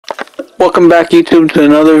Welcome back YouTube to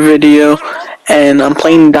another video, and I'm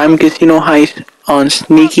playing Diamond Casino Heist on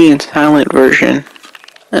Sneaky and Silent version,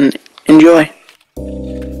 and enjoy.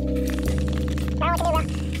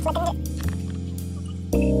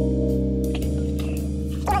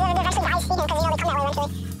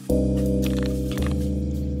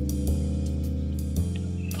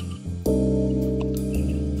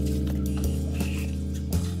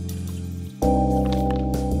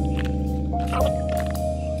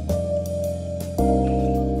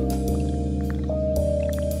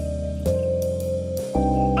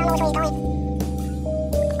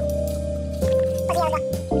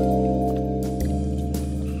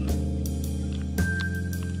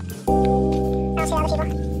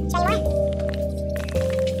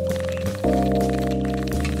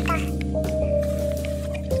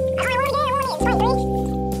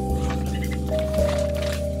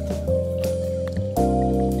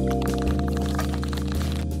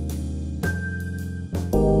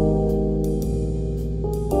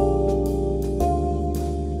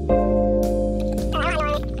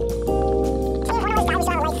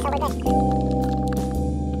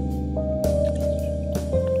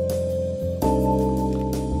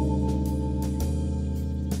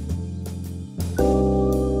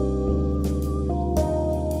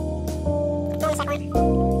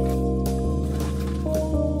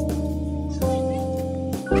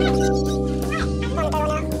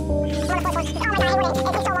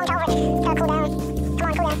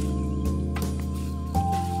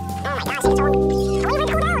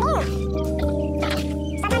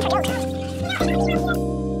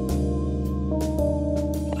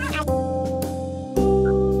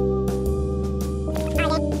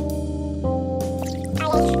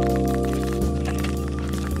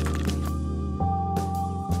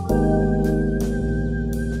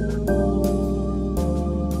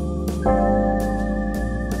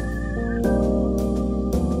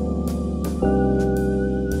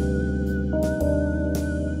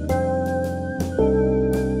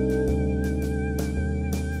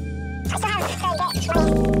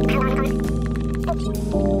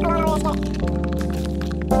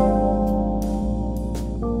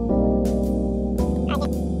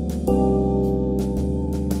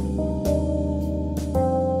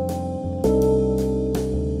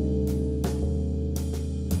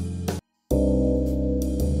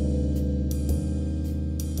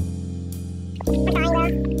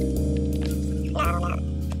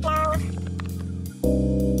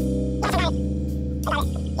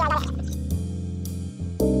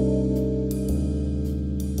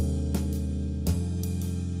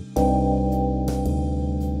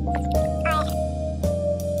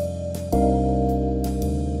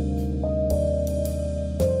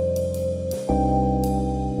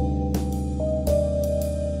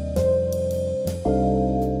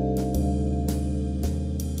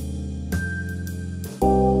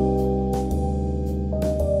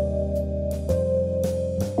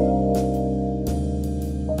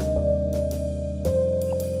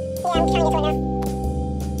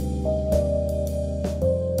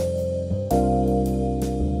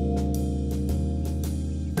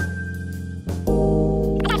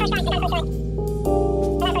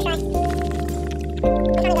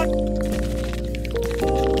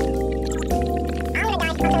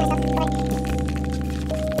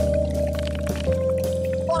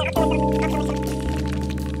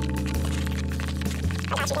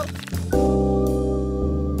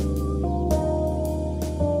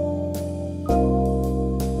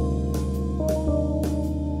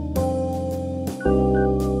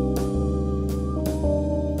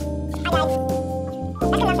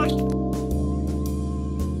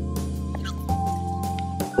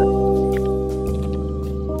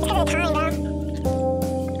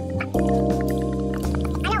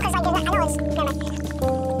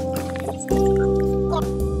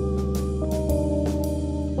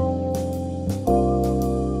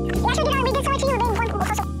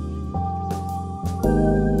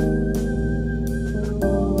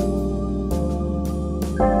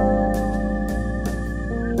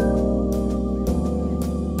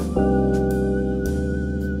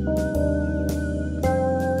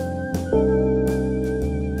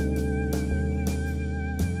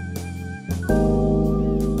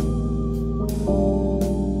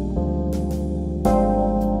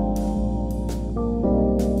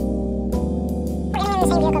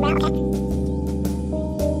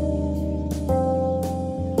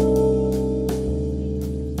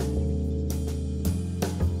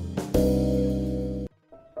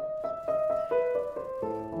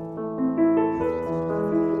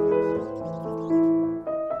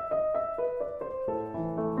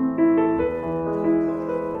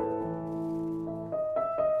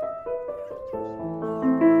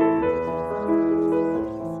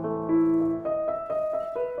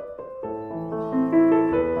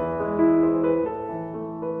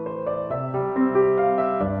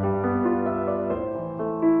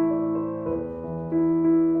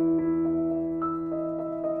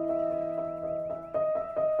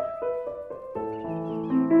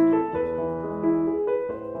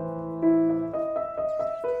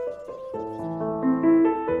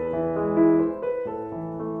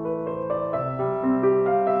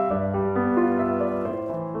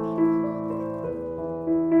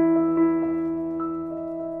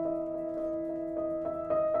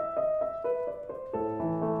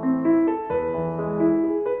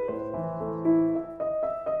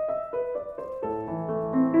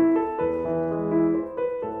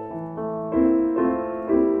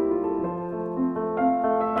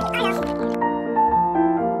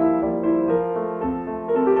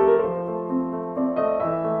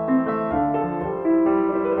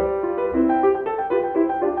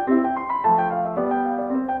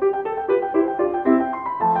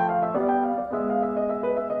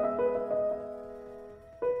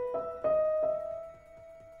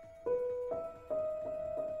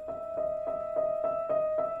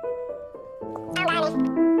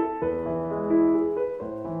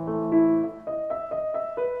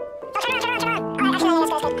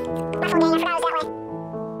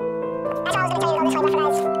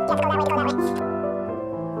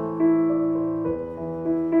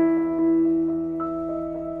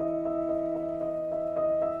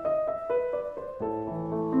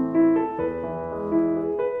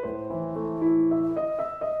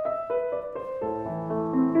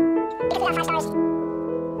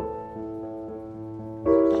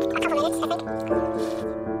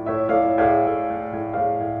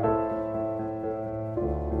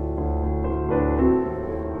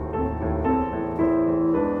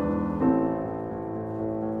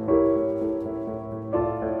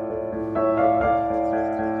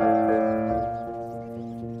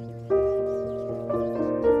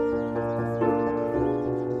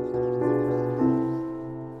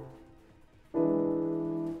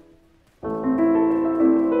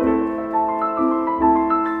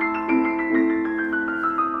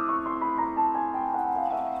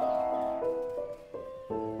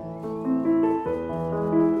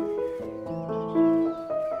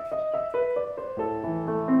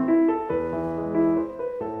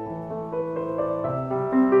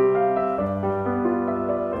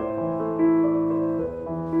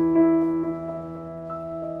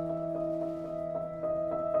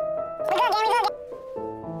 Go straight, gang.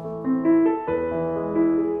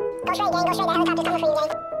 Go straight. The helicopter's coming for you, gang.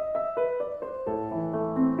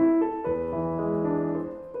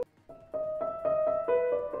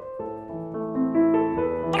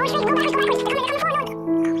 Go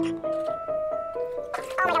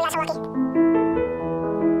straight. Go backwards. Go backwards.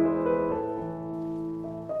 They're coming forward.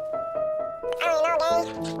 Oh my god, we got so lucky. I don't even know, gang.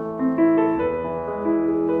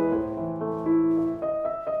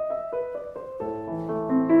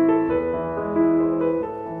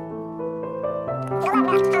 Go left, bro. Where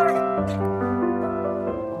pockets trash.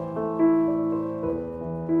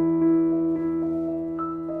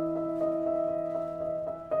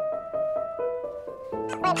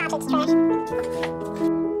 There's cops coming. Okay,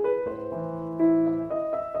 good.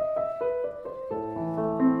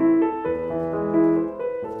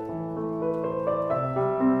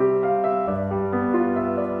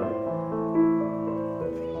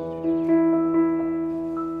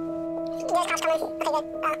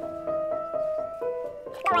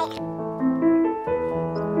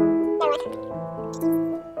 Go right.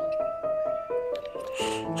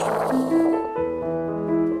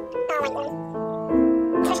 Never mind. Oh my god.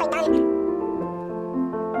 Especially done.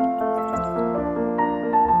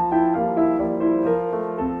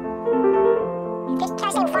 Just try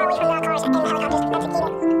to stay far away from the cars and the helicopters. That's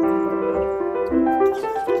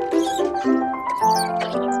the key to it.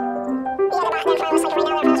 We had a bot there in front of us, like right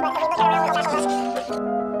now they're in front of us, but if we look around, we'll go back on us.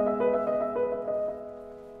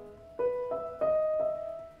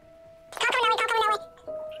 Cop coming that way, cop coming that way.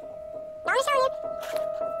 No, I'm showing you.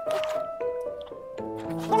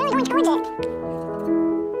 They're really going towards it.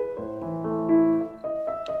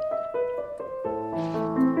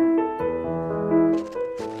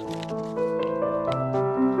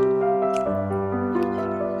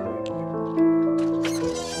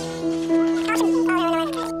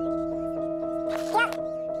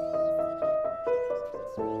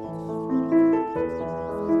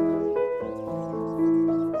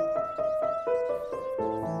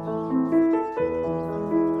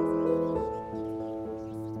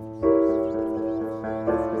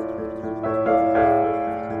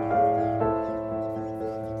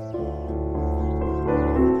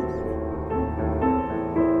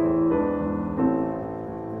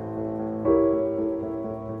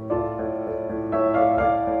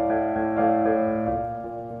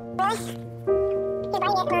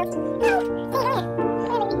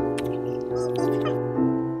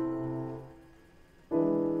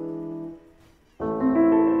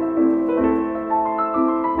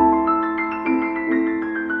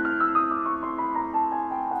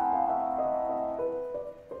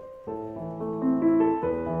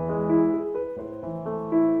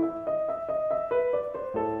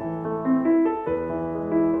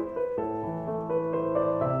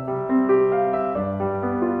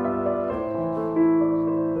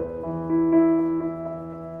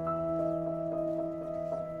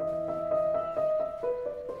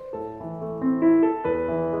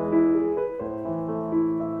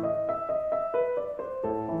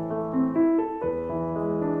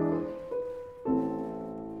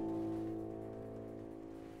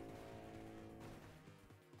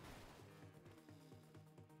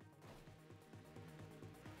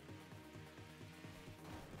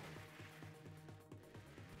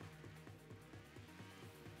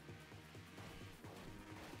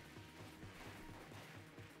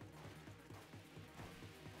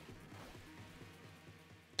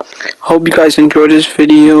 Hope you guys enjoyed this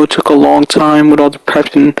video. It took a long time with all the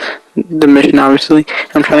preps and the mission, obviously.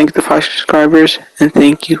 I'm trying to get the 5 subscribers, and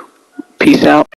thank you. Peace out.